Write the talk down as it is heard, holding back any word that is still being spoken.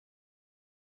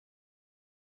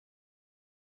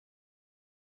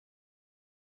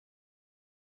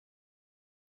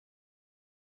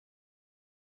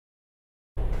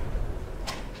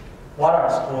what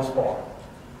are schools for?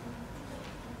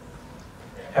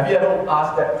 Have you ever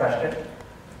asked that question?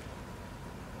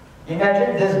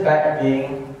 Imagine this back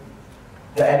being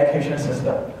the education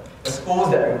system, the schools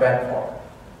that we went for.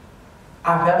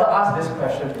 I've never asked this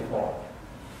question before.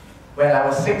 When I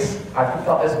was 6, I picked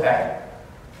up this bag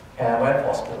and I went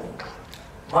for school.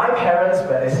 My parents,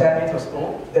 when they sent me to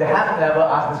school, they have never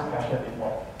asked this question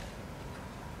before.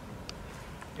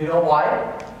 You know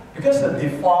why? Because the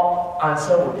default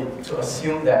answer would be to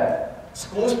assume that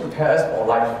schools prepare us for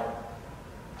life.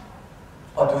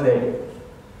 Or do they?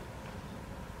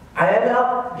 I ended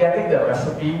up getting the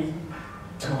recipe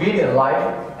to win in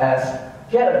life as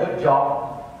get a good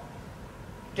job,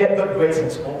 get good grades in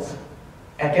schools,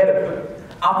 and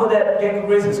after that, get good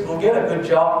grades in school, get a good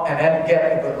job, and then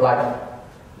get a good life.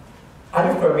 Are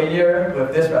you familiar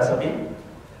with this recipe?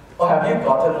 Or have you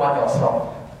gotten one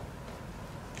yourself?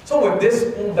 So with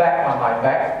this school bag on my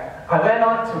back, I went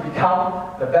on to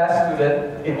become the best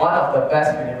student in one of the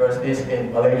best universities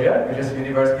in Malaysia, which is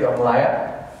University of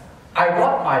Malaya. I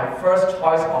got my first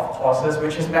choice of courses,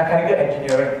 which is mechanical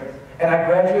engineering, and I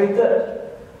graduated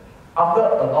after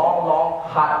a long,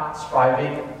 hard,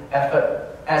 striving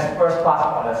effort as first-class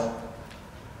honors.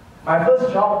 My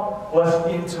first job was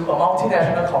into a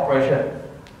multinational corporation,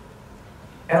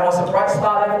 and I was a bright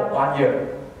star there for 1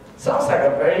 year. Sounds like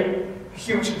a very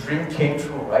huge dream came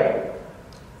true, right?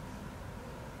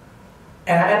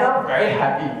 And I ended up very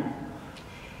happy.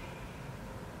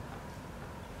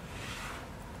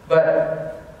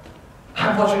 But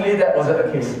unfortunately, that wasn't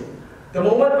the case. The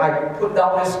moment I put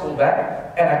down this school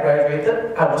bag and I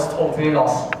graduated, I was totally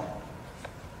lost.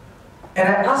 And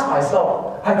I asked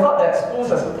myself, I thought that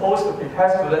schools are supposed to prepare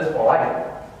students for life.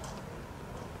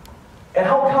 And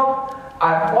how come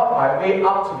I fought my way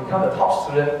up to become the top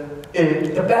student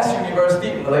in the best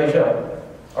university in Malaysia?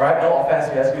 Alright, no offense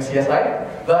to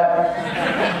SUCSI, but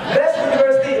best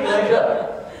university in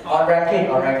Malaysia on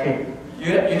ranking.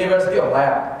 University of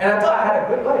Malaya. And I thought I had a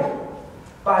good life,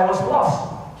 but I was lost.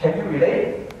 Can you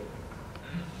relate?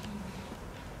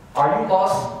 Are you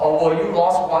lost, or were you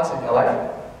lost once in your life?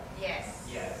 Yes.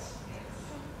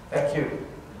 Thank you.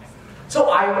 So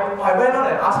I went on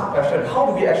and asked the question, how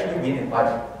do we actually win in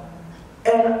life?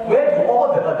 And where do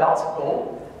all the adults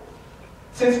go?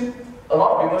 Since a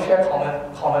lot of people share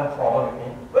common problem with me,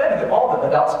 where do all the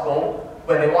adults go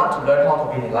when they want to learn how to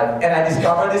win in life? And I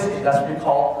discovered this industry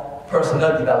called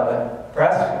personal development.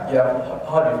 Perhaps you have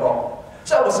heard before.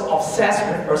 So I was obsessed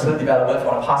with personal development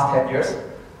for the past 10 years.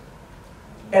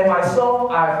 And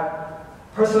myself, I've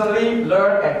personally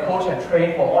learned and coached and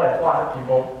trained for more than 400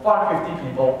 people, 450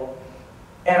 people.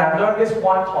 And I've learned this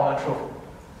one common truth.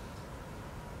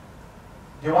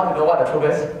 Do you want to know what the truth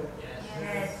is?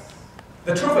 Yes.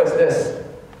 The truth is this.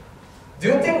 Do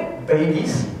you think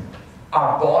babies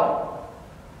are born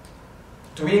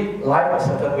doing life a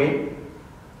certain way?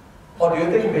 Or do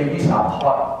you think babies are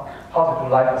taught how to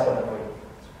do life a certain way?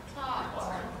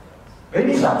 Taught.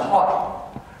 Babies are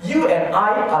taught. You and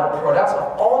I are the products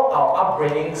of all our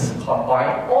upbringings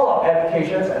combined, all our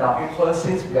educations and our influence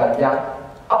since we are young,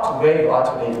 up to where you are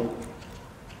today.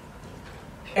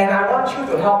 And I want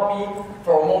you to help me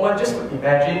for a moment just to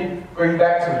imagine going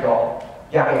back to your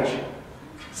young age.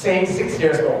 Say 6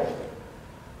 years old.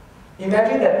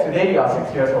 Imagine that today you are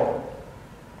 6 years old.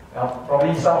 Now,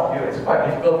 probably some of you, it's quite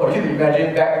difficult for you to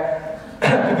imagine back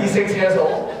to be 6 years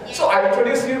old. So I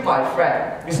introduce you my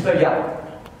friend, Mr. Young.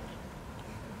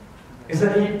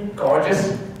 Isn't he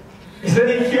gorgeous? Isn't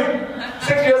he cute?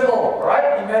 6 years old,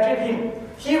 right? Imagine him.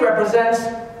 He represents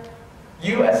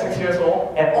you at 6 years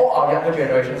old and all our younger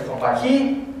generations combined.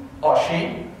 He or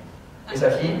she is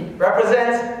a he,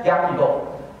 represents young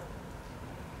people.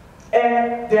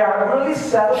 And there are really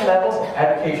 7 levels of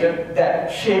education that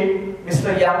shape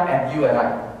Mr. Young and you and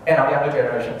I, and our younger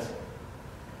generations.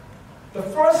 The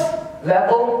first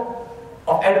level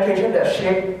of education that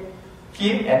shaped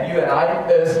him and you and I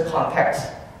is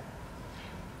context.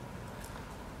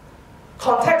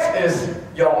 Context is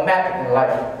your map in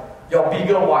life, your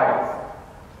bigger why,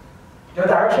 your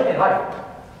direction in life.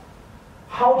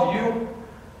 How do you,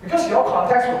 because your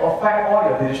context will affect all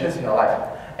your decisions in your life.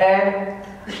 And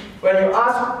when you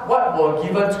ask what were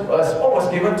given to us, what was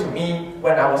given to me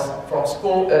when I was from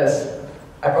school is,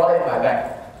 I brought it in my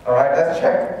bag. Alright, let's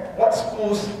check what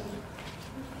schools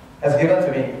has given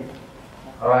to me.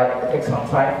 Alright, it takes some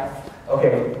time.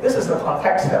 Okay, this is the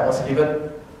context that was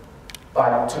given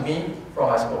to me from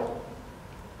my school.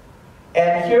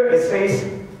 And here it says,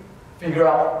 figure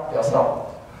out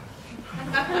yourself.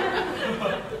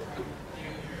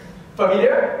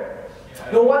 Familiar?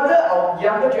 No wonder our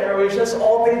younger generations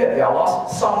all think that they are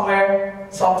lost somewhere,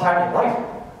 sometime in life.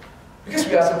 Because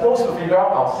we are supposed to figure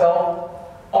out ourselves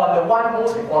on the one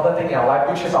most important thing in our life,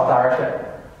 which is our direction,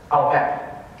 our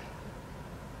map.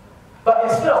 But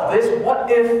instead of this, what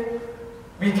if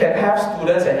we can have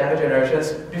students and younger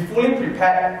generations be fully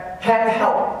prepared,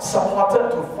 handheld, supported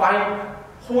to find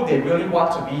who they really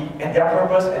want to be and their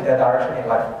purpose and their direction in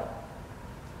life?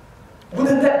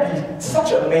 Wouldn't that be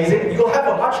such amazing? You'll have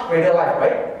a much greater life,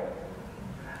 right?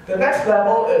 The next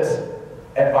level is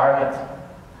environment.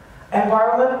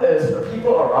 Environment is the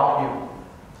people around you.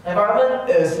 Environment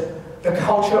is the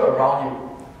culture around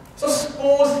you. So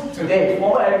schools today,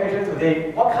 formal education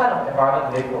today, what kind of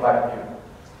environment do they provide for you?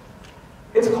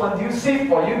 It's conducive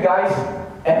for you guys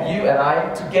and you and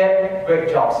I to get great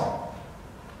jobs.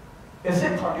 Is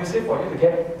it conducive for you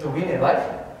to win in life?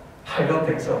 I don't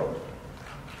think so.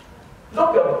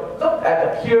 Look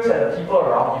at the peers and the people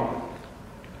around you.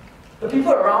 The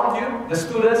people around you, the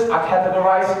students, are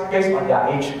categorized based on their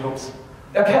age groups.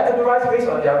 They're categorized based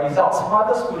on their results.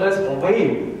 Smarter students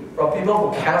away from people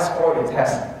who cannot score in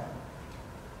tests.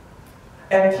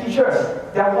 And teachers,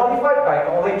 they are qualified by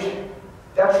knowledge.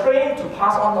 They are trained to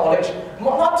pass on knowledge,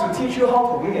 not to teach you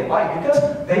how to win in life,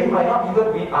 because they might not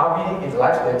even are winning in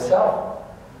life themselves.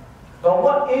 But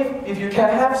what if you can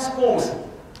have schools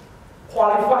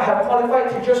have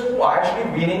qualified teachers who are actually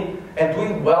winning and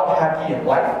doing well, happy in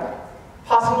life,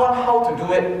 passing on how to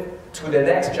do it to the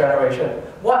next generation?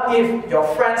 What if your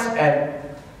friends and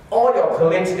all your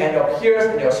colleagues and your peers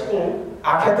in your school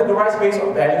are categorized based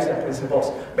on values and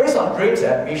principles, based on dreams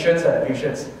and missions and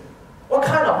visions? What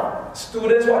kind of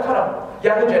students, what kind of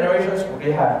younger generations would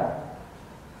we have?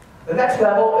 The next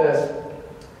level is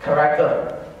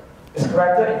character. Is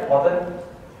character important?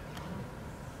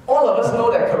 All of us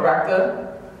know that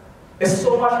character is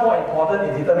so much more important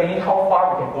in determining how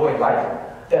far we can go in life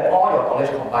than all your knowledge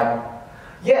combined.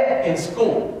 Yet in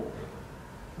school,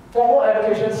 formal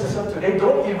education system today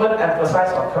don't even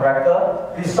emphasize on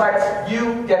character, besides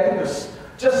you getting to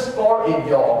just score in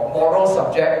your moral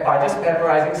subject by just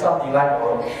memorizing some D-line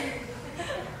moral.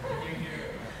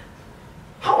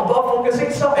 How about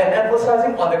focusing some and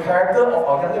emphasizing on the character of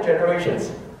our younger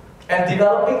generations and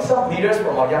developing some leaders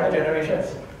from our younger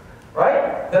generations?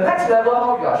 Right? The next level,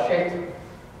 how you are shaped,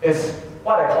 is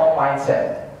what I call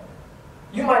mindset.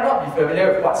 You might not be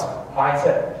familiar with what's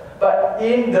mindset, but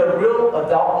in the real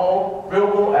adult world, real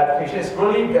world education, it's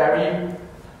really very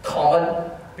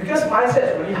common, because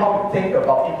mindset is really how you think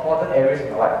about important areas in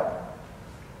your life.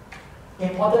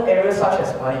 Important areas such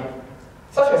as money,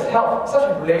 such as health, such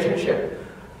as relationship.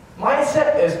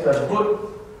 Mindset is the root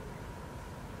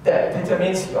that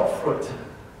determines your fruit.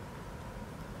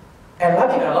 And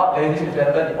like it or not, ladies and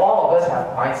gentlemen, all of us have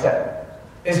mindset.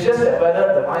 It's just that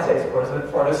whether the mindset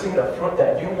is producing the fruit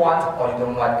that you want or you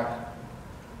don't like.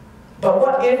 But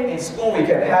what if in school we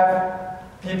can have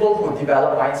people who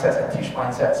develop mindsets and teach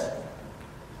mindsets?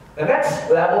 The next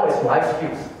level is life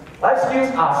skills. Life skills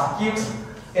are skills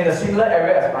in a similar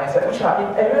area as mindset, which are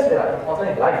in areas that are important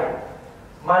in life.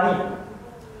 Money,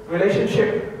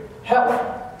 relationship, health,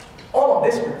 all of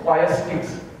this requires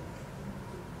skills.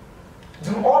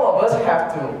 Do all of us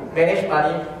have to manage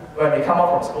money when we come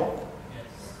out from school?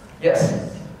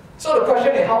 Yes. So the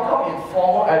question is, how come in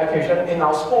formal education, in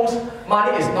our schools,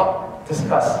 money is not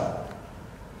discussed?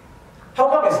 How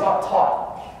come it's not taught?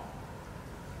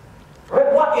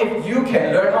 Right? What if you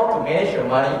can learn how to manage your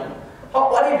money?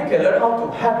 What if you can learn how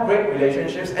to have great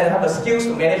relationships and have the skills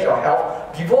to manage your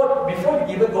health before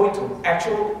you even go into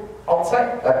actual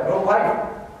outside, like real life?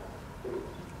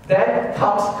 Then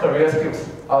comes career skills.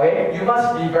 Okay? You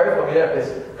must be very familiar with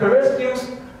this. Career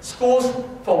skills, schools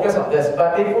focus on this,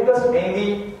 but they focus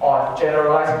mainly on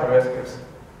generalized career skills.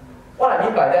 What I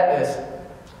mean by that is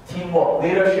teamwork,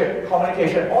 leadership,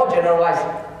 communication, all generalized.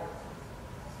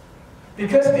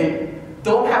 Because they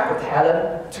don't have the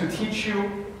talent to teach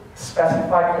you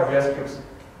specified career skills.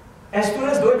 And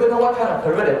students don't even know what kind of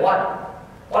career they want.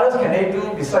 What else can they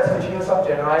do besides teaching you some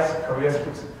generalized career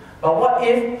skills? But what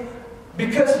if,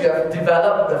 because you have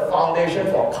developed the foundation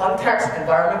for context,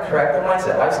 environment, character,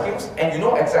 mindset, life skills, and you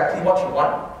know exactly what you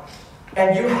want,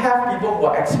 and you have people who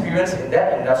are experienced in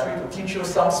that industry to teach you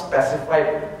some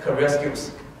specified career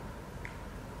skills,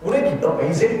 wouldn't it be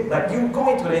amazing? Like you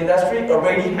go into the industry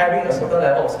already having a certain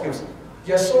level of skills.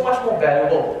 You're so much more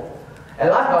valuable. And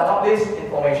last but not least,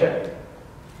 information.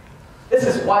 This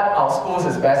is what our schools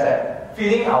is best at.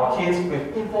 Feeding our kids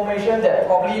with information that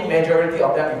probably majority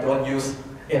of them we don't use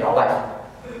in our life.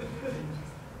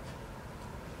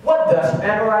 What does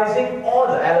memorizing all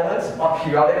the elements on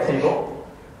periodic table,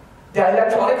 their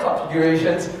electronic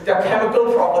configurations, their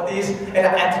chemical properties, and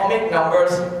their atomic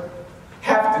numbers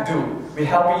have to do with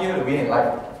helping you to win in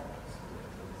life?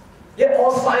 Yet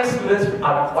all science students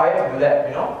are required to do that,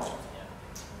 you know?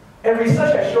 And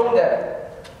research has shown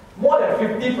that more than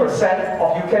 50%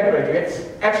 of UK graduates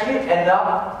actually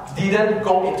didn't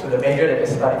go into the major that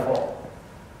they studied for.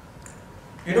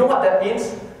 You know what that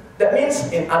means? That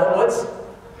means, in other words,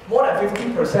 more than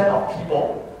 50% of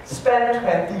people spend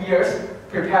 20 years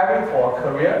preparing for a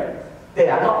career they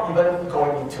are not even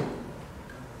going into.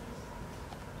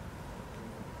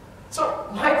 So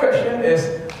my question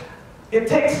is, it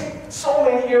takes so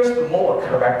many years to mold a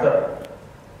character.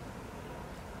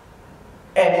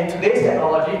 And in today's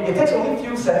technology, it takes only a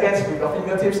few seconds with your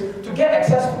fingertips to get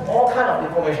access to all kinds of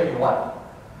information you want.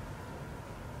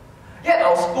 Yet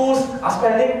our schools are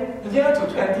spending 0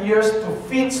 to 20 years to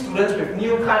feed students with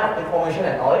new kind of information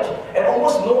and knowledge, and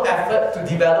almost no effort to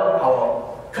develop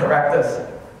our characters.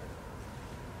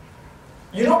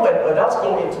 You know, when adults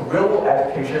go into real-world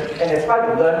education and they try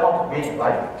to learn how to win in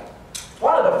life,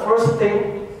 one of the first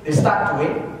things they start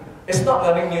doing is not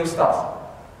learning new stuff.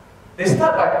 They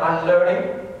start by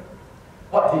unlearning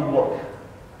what didn't work.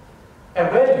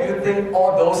 And where do you think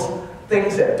all those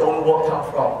things that don't work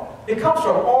come from? It comes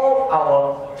from all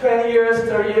our 20 years,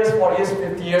 30 years, 40 years,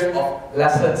 50 years of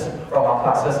lessons from our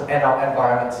classes and our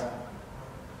environments.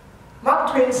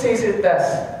 Mark Twain says it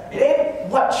best. It ain't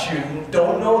what you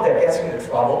don't know that gets you into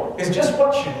trouble. It's just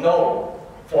what you know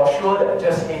for sure that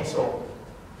just ain't so.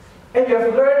 And you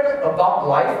have learned about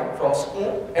life from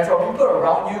school and from people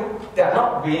around you that are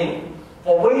not winning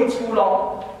for way too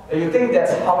long that you think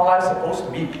that's how life's supposed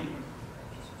to be.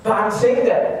 But I'm saying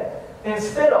that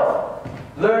instead of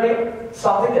learning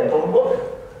something that don't work,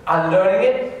 unlearning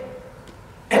it,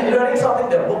 and learning something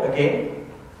that works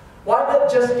again, why not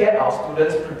just get our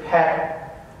students prepared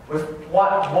with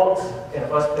what works in the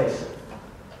first place?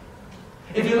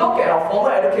 If you look at our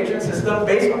formal education system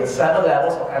based on the 7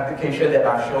 levels of application that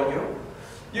I've shown you,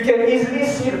 you can easily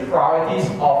see the priorities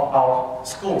of our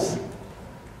schools.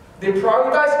 They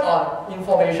prioritize on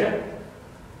information,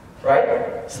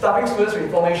 right? Stuffing students with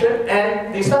information,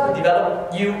 and they start to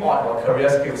develop you on your career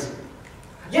skills.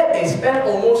 Yet they spend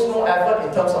almost no effort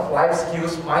in terms of life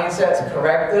skills, mindsets,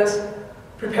 characters,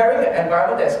 preparing an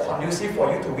environment that's conducive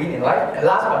for you to win in life. And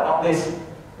last but not least,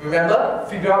 remember,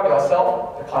 figure out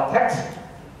yourself the context.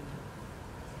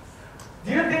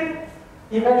 Do you think,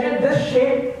 imagine this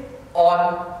shape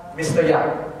on Mr.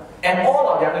 Young and all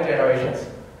our younger generations.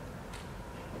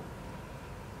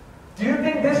 Do you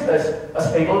think this is a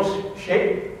stable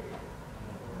shape?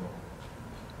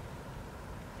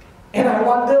 And I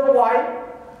wonder why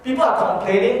people are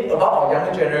complaining about our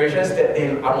younger generations that they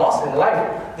are lost in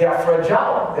life. They are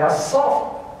fragile, they are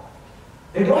soft.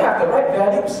 They don't have the right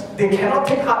values. They cannot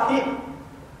take hard hit.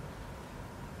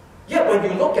 Yet when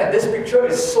you look at this picture,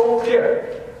 it's so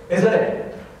clear, isn't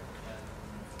it?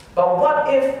 But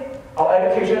what if our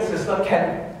education system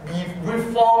can be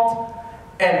reformed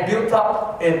and built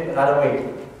up in another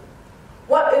way?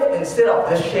 What if instead of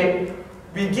this shape,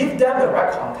 we give them the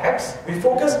right context, we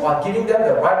focus on giving them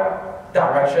the right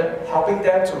direction, helping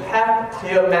them to have a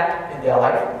clear map in their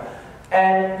life,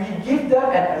 and we give them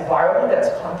an environment that's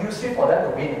conducive for them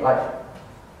to win in life?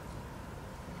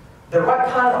 The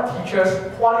right kind of teachers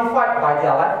qualified by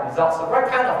their life results, the right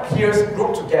kind of peers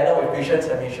grouped together with visions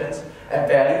and missions and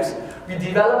values, we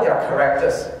develop their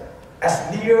characters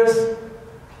as leaders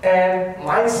and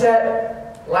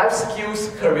mindset, life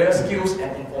skills, career skills,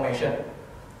 and information.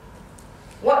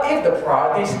 What if the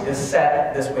priorities is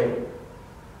set this way?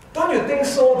 Don't you think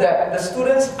so that the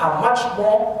students are much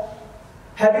more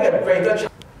having a greater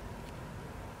chance?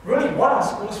 Really, what are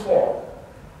schools for?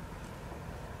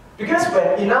 Because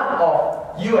when enough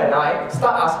of you and I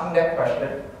start asking that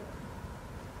question,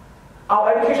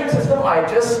 our education system might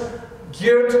just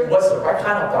gear towards the right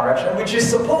kind of direction, which is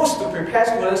supposed to prepare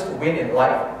students to win in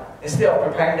life, instead of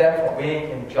preparing them for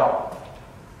winning in a job.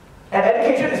 And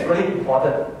education is really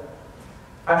important.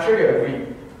 I'm sure you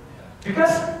agree.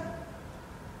 Because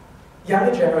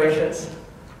younger generations,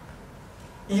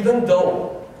 even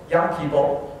though young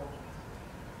people,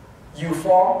 you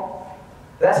form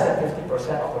less than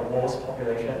 50% of the world's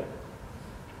population,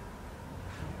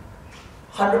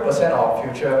 100% of our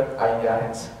future are in their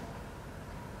hands.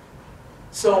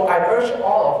 So I urge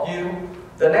all of you,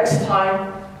 the next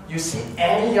time you see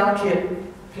any young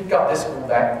kid pick up this school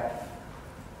bag,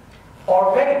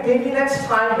 or maybe next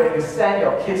time when you send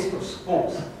your kids to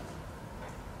schools,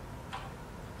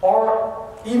 or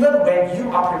even when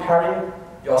you are preparing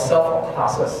yourself for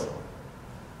classes,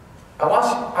 I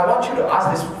want you to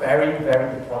ask this very,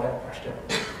 very important question.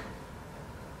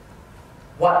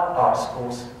 What are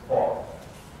schools for?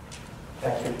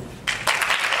 Thank you.